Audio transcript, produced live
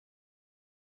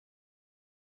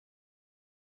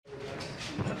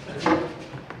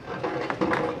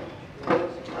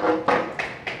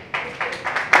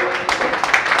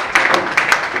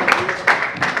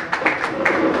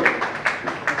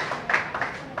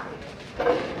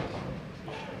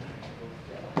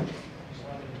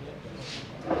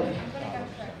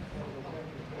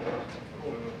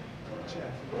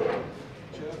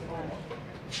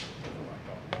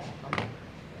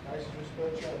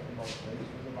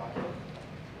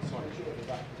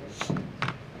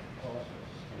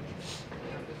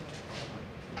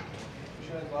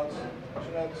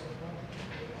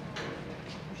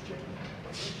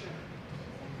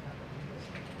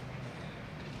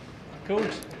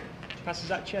Coach, passes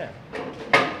that chair.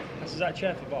 Passes that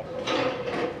chair for Bob.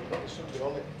 Somebody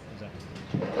on it. Is that?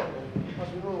 As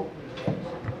we roll,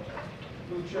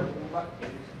 blue chair from the back,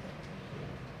 please.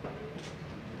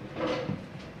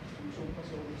 Some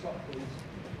pass over the top, please.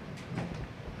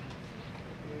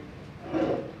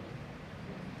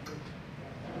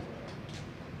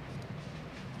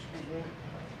 Excuse me.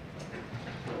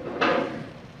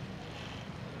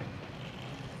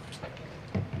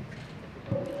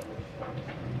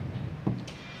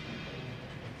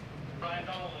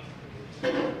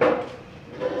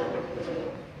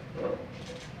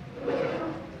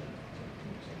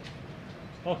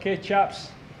 Okay,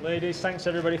 chaps, ladies, thanks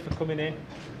everybody for coming in.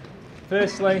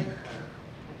 Firstly,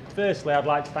 I'd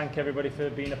like to thank everybody for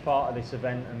being a part of this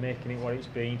event and making it what it's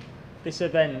been. This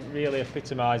event really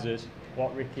epitomises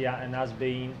what Ricky Hatton has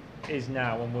been, is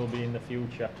now and will be in the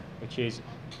future, which is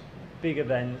big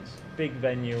events, big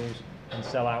venues and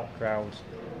sell-out crowds.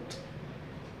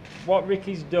 What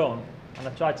Ricky's done, and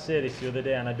I tried to say this the other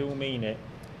day and I do mean it,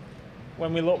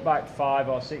 when we look back 5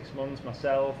 or 6 months,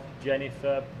 myself,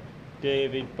 Jennifer,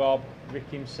 David, Bob, Rick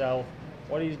himself,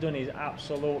 what he's done is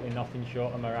absolutely nothing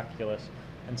short of miraculous.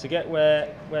 And to get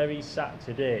where he's sat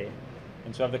today,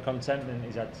 and to have the contentment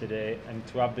he's had today, and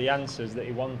to have the answers that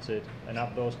he wanted, and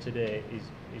have those today,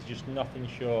 is just nothing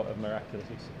short of miraculous.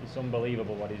 It's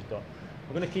unbelievable what he's done.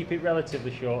 We're going to keep it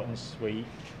relatively short and sweet.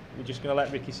 We're just going to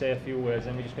let Ricky say a few words,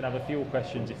 and we're just going to have a few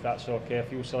questions, if that's okay, a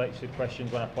few selected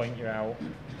questions when I point you out,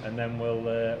 and then we'll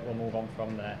move on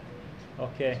from there.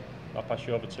 Okay, I'll pass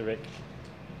you over to Rick.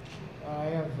 I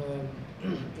have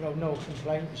no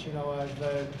complaints.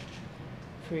 I've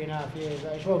 3.5 years.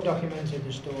 It's well documented,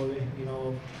 the story,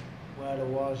 where I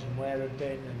was and where I'd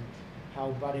been and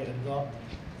how bad it had got.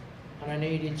 And I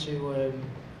needed to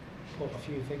put a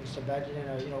few things to bed,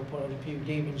 put a few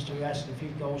demons to rest, a few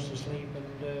ghosts to sleep.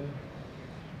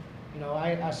 And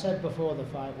I said before the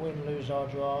fight, win, lose or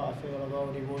draw, I feel I've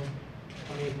already won.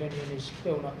 My opinion is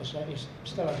still not the same. It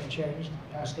still hasn't changed.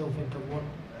 I still think I've won.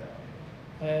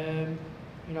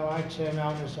 I turned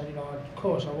around and said, of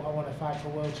course I want to fight for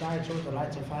world titles. I'd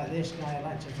like to fight this guy. I'd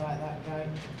like to fight that guy.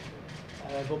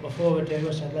 But before I do,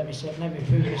 I said, let me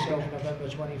prove myself November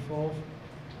 24th.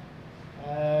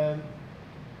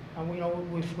 And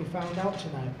we found out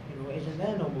tonight. It isn't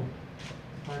there no more.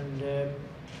 And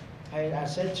I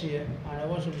said to you, and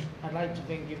I'd like to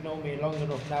think you've known me long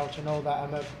enough now to know that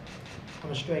I'm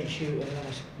a straight shooter,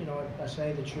 and I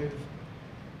say the truth.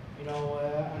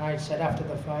 And I said after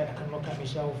the fight, I can look at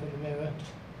myself in the mirror,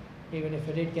 even if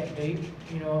I did get beat.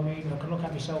 I can look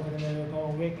at myself in the mirror and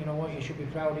go, Rick, you know what? You should be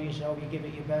proud of yourself. You give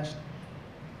it your best.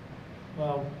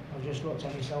 Well, I just looked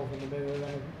at myself in the mirror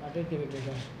and I did give it my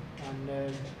best. And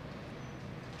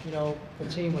the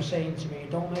team was saying to me,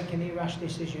 don't make any rash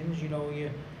decisions. You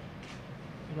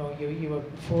were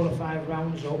 4 or 5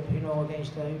 rounds up,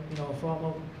 against a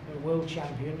former world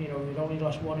champion. You'd only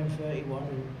lost 1 in 31,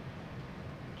 and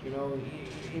it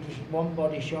was one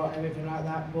body shot and everything like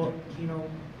that. But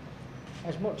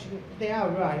as much they are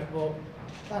right, but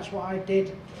that's what I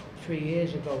did 3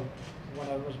 years ago when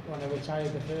I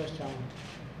retired the first time.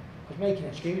 I was making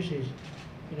excuses.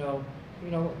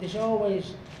 There's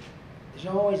always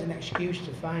an excuse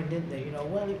to find, isn't there?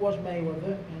 Well, it was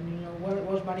Mayweather, and well, it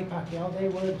was Manny Pacquiao. They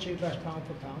were the 2 best pound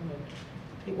for pound, and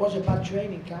it was a bad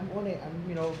training camp, wasn't it? And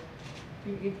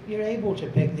you're able to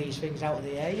pick these things out of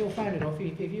the air. You'll find enough.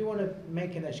 If you want to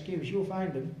make an excuse, you'll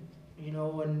find them.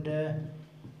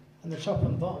 And the top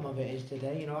and bottom of it is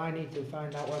today. I need to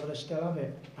find out whether I still have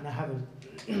it, and I haven't.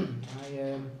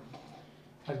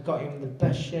 I got him in the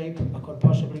best shape I could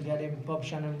possibly get him. Bob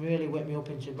Shannon really whipped me up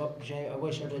into shape. I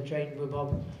wish I'd have trained with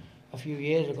Bob a few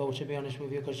years ago, to be honest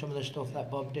with you, because some of the stuff that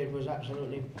Bob did was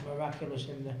absolutely miraculous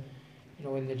in the,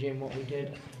 in the gym, what we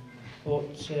did.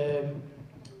 But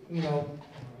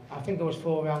I think I was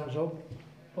 4 rounds up.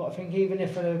 But I think even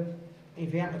if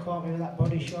he hadn't caught me with that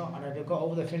body shot and I'd have got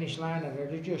over the finish line and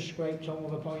I'd have just scraped on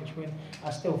with a points win, I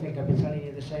still think I'd be telling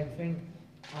you the same thing.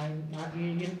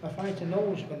 A fighter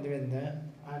knows when they're in there,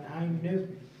 and I knew.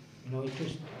 It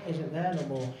just isn't there no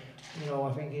more.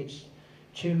 I think it's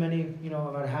too many.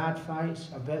 I've had hard fights.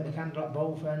 I've burnt the candle at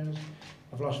both ends.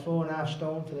 I've lost 4.5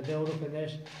 stone for the build-up in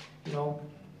this.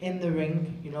 In the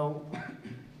ring.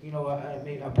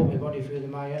 I put my body through the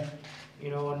mire.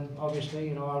 And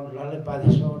obviously, I live by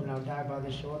the sword and I'll die by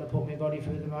the sword. I put my body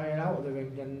through the mire and out of the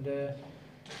ring, and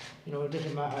You know, it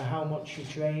doesn't matter how much you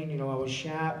train, you know, I was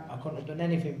sharp, I couldn't have done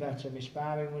anything better. My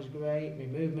sparring was great, my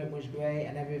movement was great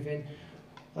and everything.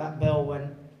 That bell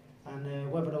went,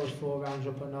 and whether there was 4 rounds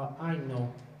up or not, I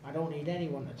know. I don't need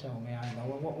anyone to tell me I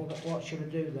know. And what should I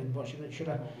do then?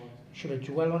 Should I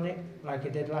dwell on it like I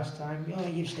did last time? Oh,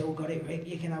 you've still got it, Rick,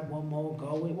 you can have one more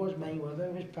go. It was Mayweather,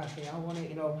 it was Pacquiao, wasn't it?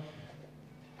 You know,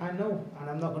 I know, and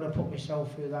I'm not going to put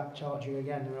myself through that torture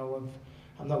again. You know,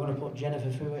 I'm not going to put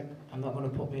Jennifer through it. I'm not going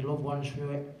to put my loved ones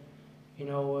through it. You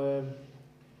know,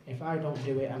 if I don't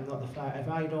do it, I'm not the fighter. If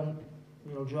I don't,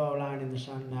 you know, draw a line in the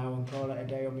sand now and call it a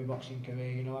day on my boxing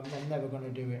career, you know, I'm never going to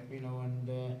do it. You know, and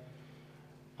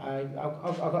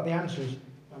I've got the answers.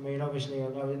 I mean, obviously, I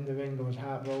was in the ring, I was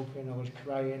heartbroken, I was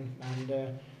crying,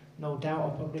 and no doubt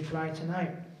I'll probably cry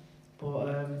tonight. But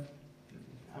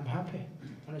I'm happy,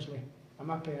 honestly. I'm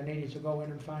happy. I needed to go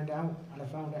in and find out, and I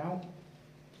found it out.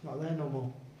 It's not there no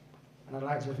more. And I'd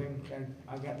like to think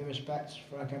I get the respect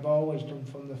for, like I've always done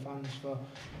from the fans for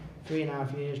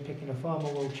 3.5 years, picking a former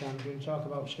world champion, talk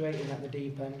about straight in at the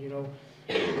deep end, you know.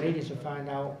 I needed to find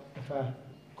out if I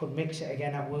could mix it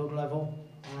again at world level,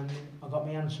 and I got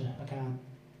my answer, I can't.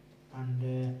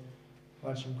 And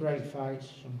I've had some great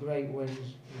fights, some great wins,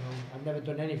 you know. I've never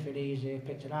done anything easy,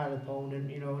 picked an hard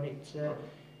opponent, you know, and it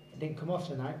didn't come off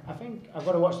tonight. I think, I've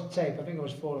got to watch the tape, I think it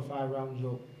was 4 or 5 rounds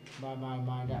up by my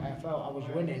mind. I felt I was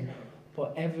winning,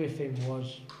 but everything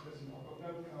was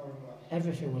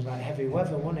like heavy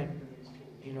weather, wasn't it?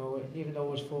 You know, even though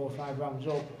it was 4 or 5 rounds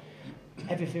up,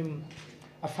 everything,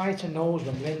 a fighter knows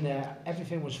when they're in there,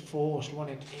 everything was forced,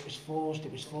 wasn't it? It was forced,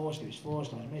 it was forced, it was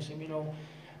forced, I was missing, you know.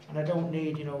 And I don't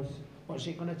need, you know, what's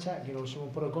it going to take? You know,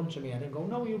 someone put a gun to me and go,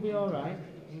 no, you'll be all right.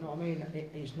 You know what I mean?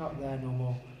 It's not there no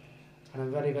more. And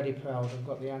I'm very, very proud. I've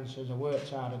got the answers. I worked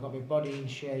hard. I've got my body in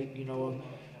shape. You know,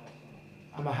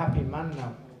 I'm a happy man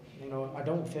now. You know, I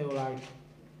don't feel like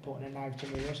putting a knife to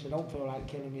my wrist. I don't feel like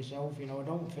killing myself. You know, I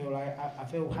don't feel like, I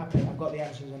feel happy. I've got the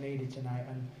answers I needed tonight.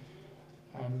 And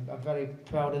I'm very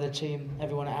proud of the team.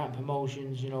 Everyone at Hatton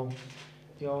Promotions, you know,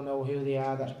 they all know who they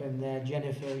are. That's been there.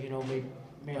 Jennifer, you know,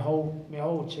 my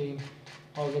whole team,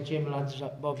 all the gym lads,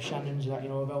 like Bob Shannon's that, you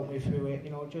know, have helped me through it. You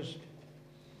know, just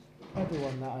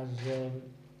everyone that has, you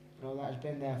know, that has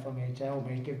been there for me to help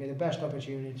me, give me the best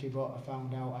opportunity. But I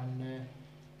found out, and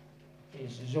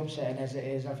it's as upsetting as it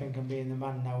is. I think I'm being the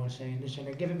man now and saying, listen,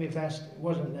 I've given my best. It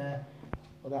wasn't there,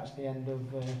 but that's the end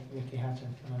of Ricky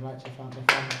Hatton, and I'd like to thank the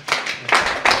fans.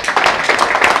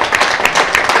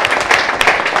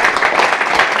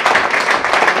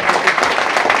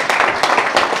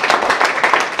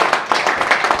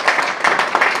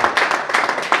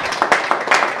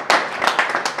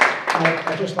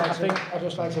 I'd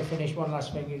just like to finish one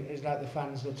last thing, is like the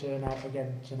fans that turn out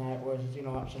again tonight was, you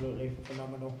know, absolutely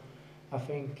phenomenal. I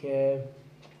think there's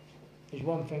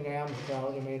one thing I am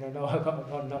proud. I mean, I know I got my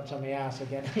gun knocked on my ass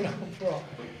again, you know, but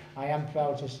I am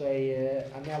proud to say,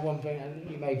 and that one thing, and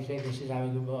you may think this is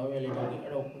arrogant, but I really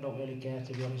don't really care,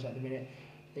 to be honest, at the minute.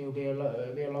 It'll be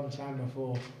a long time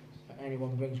before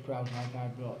anyone brings crowds like I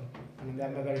brought them. And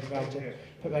I'm very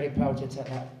proud to take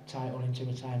that title into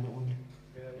retirement one day.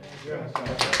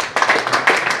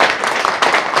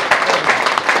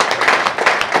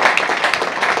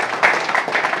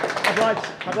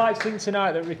 I'd like to think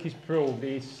tonight that Ricky's proved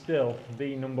he's still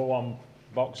the #1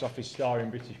 box office star in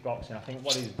British boxing. I think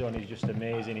what he's done is just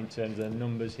amazing in terms of the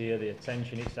numbers here, the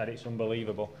attention it's had. It's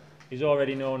unbelievable. He's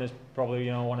already known as probably,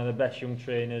 you know, one of the best young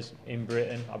trainers in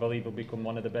Britain. I believe he'll become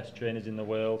one of the best trainers in the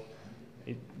world.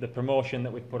 The promotion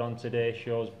that we've put on today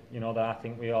shows, you know, that I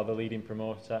think we are the leading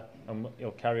promoter, and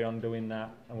he'll carry on doing that,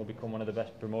 and we'll become one of the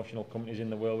best promotional companies in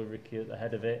the world with Ricky at the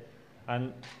head of it.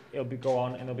 And he'll go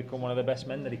on and he'll become one of the best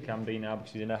men that he can be now,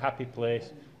 because he's in a happy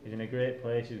place, he's in a great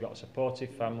place, he's got a supportive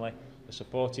family, a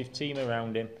supportive team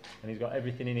around him, and he's got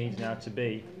everything he needs now to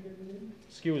be,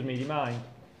 excuse me, do you mind?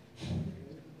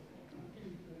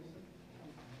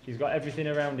 He's got everything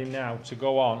around him now to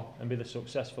go on and be the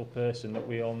successful person that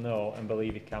we all know and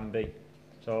believe he can be.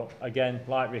 So again,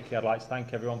 like Ricky, I'd like to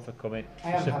thank everyone for coming.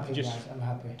 I am happy, guys. I'm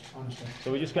happy, honestly.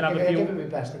 So we're just going to have a few... I'll give it my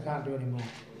best. I can't do any more.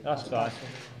 That's fine.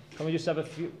 Can we just have a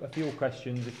few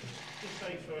questions? Just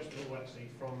say first of all, actually,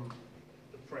 from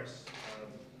the press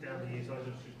down the years, I've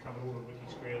just covered all of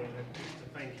Ricky's career, and just to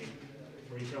thank him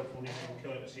for his helpfulness and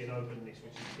courtesy and openness,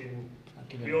 which has been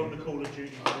beyond the call of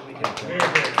duty for what we get. Very good.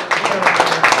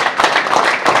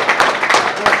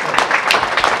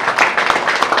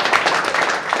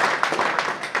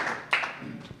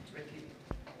 Ricky,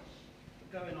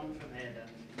 going on from here then,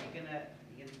 you're gonna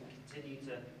continue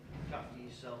to look after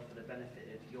yourself for the benefit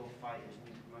of your fighters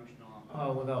and promotional.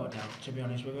 Oh, without a doubt, to be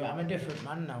honest with you. I'm a different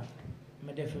man now. I'm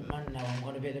a different man now. I'm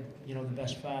going to be the the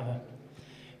best father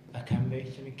I can be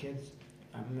to my kids.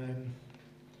 I'm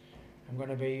going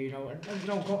to be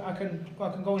I can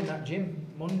go in that gym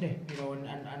Monday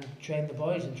and train the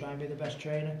boys and try and be the best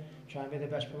trainer, try and be the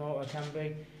best promoter I can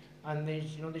be. And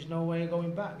there's no way of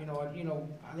going back. At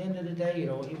the end of the day,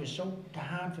 it was so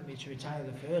hard for me to retire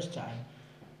the first time.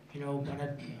 And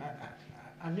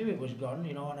I knew it was gone.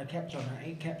 And I kept on at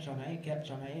it,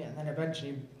 and then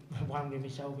eventually wound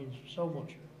myself in so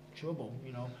much trouble.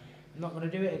 I'm not going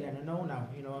to do it again. I know now.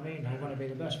 You know what I mean? I'm going to be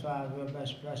the best father,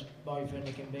 best boyfriend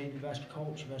I can be, the best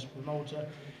coach, best promoter,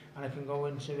 and I can go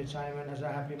into retirement as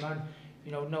a happy man.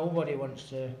 Nobody wants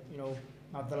to,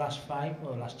 have the last fight,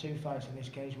 well, the last two fights in this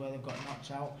case, where they've got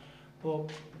knocked out.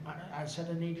 But I said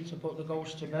I needed to put the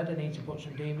ghosts to bed. I need to put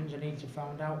some demons. I need to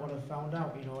find out what I've found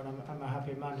out. And I'm a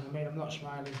happy man. I mean, I'm not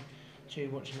smiling too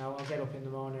much now. I'll get up in the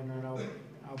morning and I'm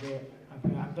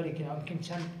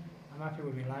content. I'm happy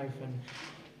with my life, and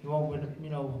there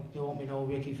won't be no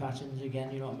Ricky Fattons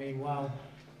again. You know what I mean? Wow,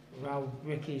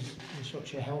 Ricky's in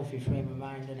such a healthy frame of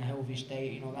mind and a healthy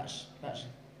state. That's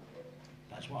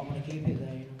what I want to keep it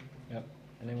there. Yep.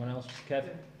 Anyone else? Kev?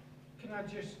 Can I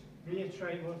just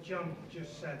reiterate what John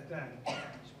just said then?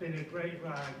 It's been a great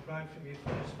ride, right from your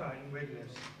first fight in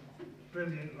Widnes.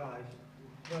 Brilliant life.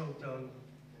 Well done.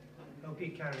 Hope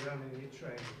you carry on in your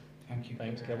training. Thank you.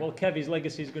 Thanks, Kev. Well, Kev, his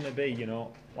legacy is going to be,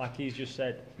 like he's just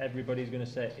said, everybody's going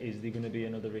to say, is there going to be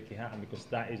another Ricky Hatton? Because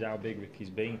that is how big Ricky's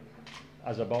been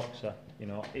as a boxer.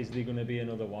 Is there going to be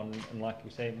another one? And like we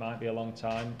say, it might be a long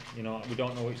time. We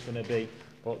don't know what it's going to be.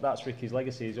 But that's Ricky's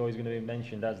legacy. He's always going to be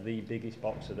mentioned as the biggest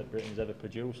boxer that Britain's ever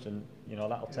produced, and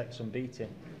that'll take some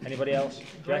beating. Anybody else?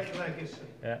 Great Jeff? legacy.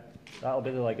 Yeah, that'll be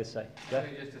the legacy. Jeff?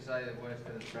 Maybe just to say the words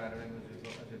for the crowd of England as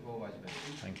we've always been.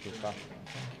 Thank you, Pat.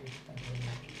 I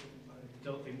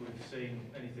don't think we've seen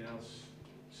anything else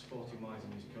sporting-wise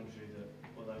in this country that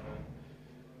will ever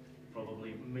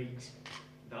probably meet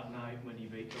that night when you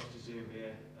beat Costa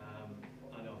Zubia.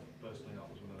 I know personally that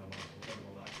was one of the most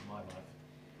incredible nights of my life.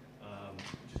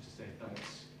 Just to say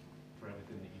thanks for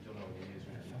everything that you've done over the years.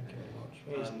 Thank you very much.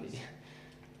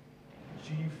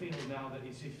 Do you feel now that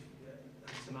as if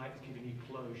tonight has given you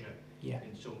closure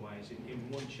in some ways,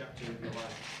 in one chapter of your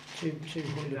life?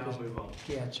 200%. Now move on.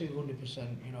 Yeah,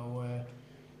 200%.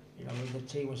 The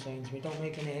team was saying to me, don't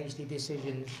make any hasty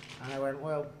decisions. And I went,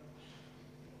 well,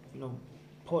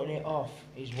 putting it off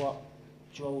is what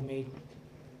drove me,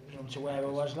 to where I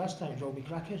was last time. Drove me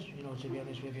crackers, to be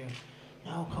honest with you.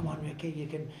 No, come on, Ricky, you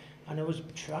can. And I was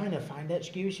trying to find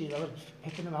excuses. I was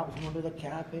picking them out from under the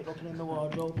carpet, looking in the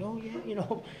wardrobe. Oh yeah,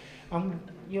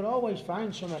 you'll always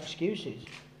find some excuses,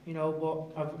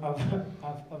 but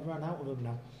I've run out of them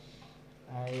now.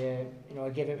 I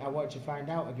wanted to find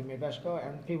out. I give my best go,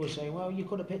 and people say, well, you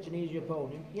could have picked an easier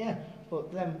opponent. Yeah,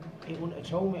 but then he wouldn't have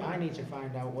told me. I need to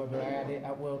find out whether I had it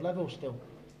at world level still.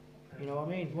 You know what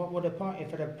I mean? What would if I'd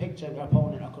have picked an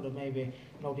opponent I could have maybe,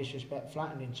 no disrespect,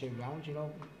 flattened in 2 rounds,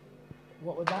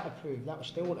 what would that have proved? That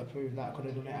still would have proved that I could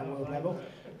have done it at world level.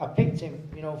 I picked him,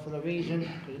 for a reason,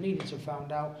 because I needed to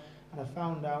find out, and I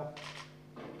found out,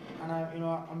 and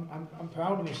I'm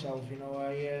proud of myself,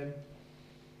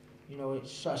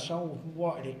 it's I so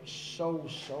wanted it so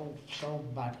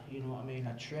bad, you know what I mean?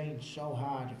 I trained so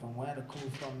hard from where I come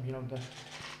from,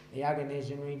 the agonies,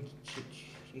 you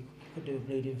could do a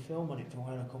bleeding film on it from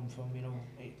where I come from,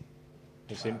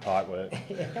 It's in pipe work.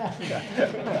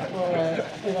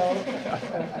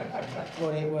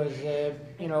 But it was,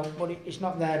 but it's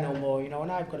not there no more, and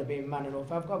I've got to be man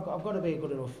enough. I've got to be a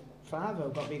good enough father.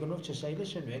 I've got to be good enough to say,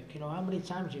 listen, Rick, how many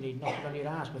times you need knocking on your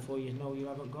ass before you know you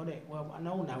haven't got it? Well, I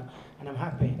know now, and I'm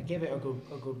happy. I give it a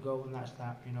good go, and that's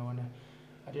that, and I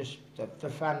just, the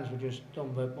fans were just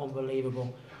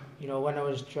unbelievable. When I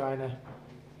was trying to,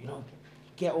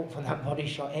 get up from that body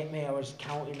shot, hit me, I was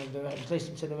counting them, I was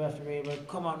listening to the referee, but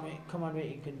come on Rick,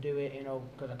 you can do it,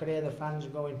 because I could hear the fans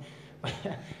going,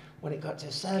 when it got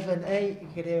to 7, 8, you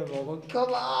could hear them all going,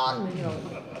 come on,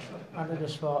 and I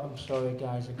just thought, I'm sorry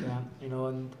guys, I can't,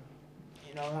 and,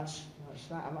 that's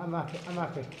that, I'm happy, I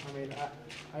mean,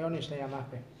 I honestly am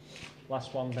happy.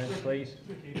 Last one, Ben, please.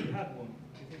 Ricky, if you had one,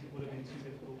 do you think it would have been too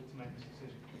difficult to make this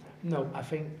decision? No,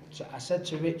 I said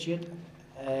to Richard,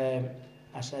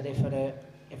 I said if I'd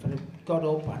have got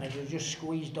up and I'd have just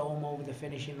squeezed home over the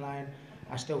finishing line,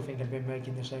 I still think I'd been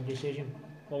making the same decision.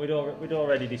 Well, we'd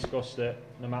already discussed that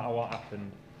no matter what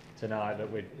happened tonight, that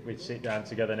we'd sit down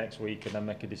together next week and then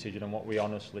make a decision on what we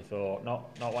honestly thought, not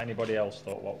what anybody else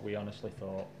thought, what we honestly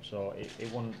thought. So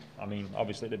it wouldn't, I mean,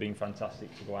 obviously it'd have been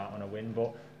fantastic to go out on a win,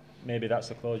 but maybe that's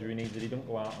the closure he needs, that he don't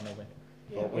go out on a win.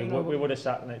 Yeah, But well, you know, we would have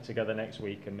sat together next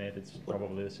week and made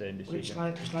probably the same Well, decision.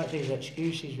 it's like these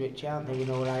excuses, Rich, aren't they? You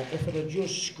know, like if it had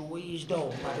just squeezed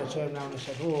up, I'd have turned around and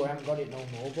said, oh, I haven't got it no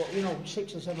more. But, you know,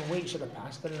 6 or 7 weeks had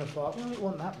passed, and I thought, well, it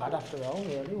wasn't that bad after all,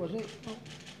 really, was it? Well,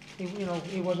 you know,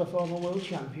 he was a former world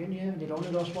champion, yeah, and he'd only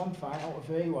lost 1 fight out of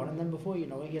 31, and then before you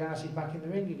know it, your ass is back in the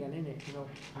ring again, innit? You know,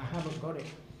 I haven't got it.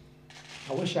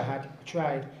 I wish I had. I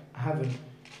tried. I haven't.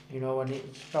 You know, and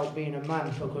it's felt being a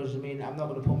man because, I mean, I'm not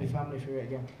going to put my family through it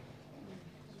again.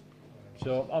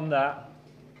 So on that,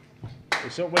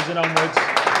 it's upwards and onwards.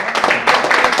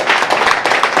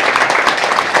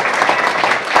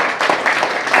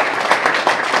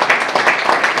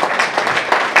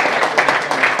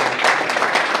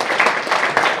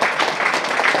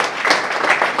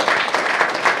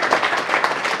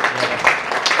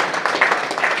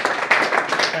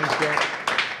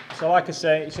 So like I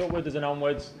say, it's upwards and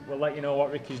onwards. We'll let you know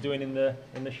what Ricky's doing in the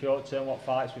short term, what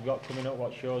fights we've got coming up,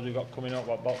 what shows we've got coming up,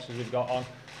 what boxes we've got on,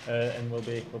 and we'll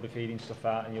be feeding stuff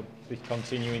out, and you'll be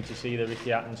continuing to see the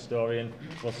Ricky Hatton story, and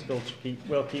we'll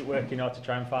keep working hard to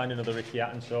try and find another Ricky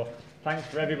Hatton. So thanks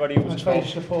for everybody who's Thanks for your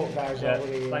support, guys. yeah, over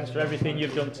the years. thanks for everything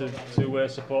you've done to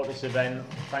support this event.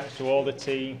 Thanks to all the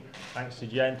team. Thanks to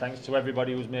Jen. Thanks to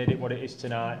everybody who's made it what it is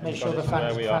tonight. Make sure the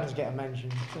fans get a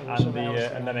mention.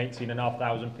 And them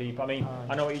 18,500 people. I mean,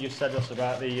 I know what you just said us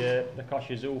about the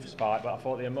Kosher Zouf's fight, but I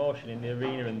thought the emotion in the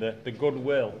arena and the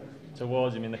goodwill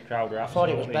towards him in the crowd were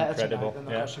absolutely incredible. I thought it was better tonight than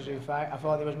the Kosher Zouf fight. I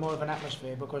thought there was more of an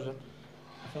atmosphere because I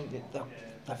think that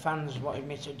the fans wanted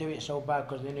me to do it so bad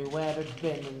because they knew where I'd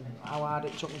been and how hard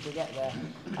it took me to get there.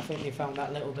 I think they found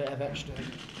that little bit of extra.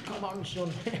 Come on, son.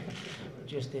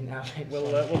 Just didn't have it.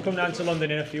 We'll come down to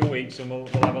London in a few weeks and we'll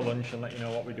have a lunch and let you know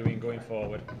what we're doing going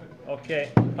forward. Okay,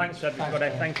 thanks everybody.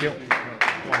 Thank you.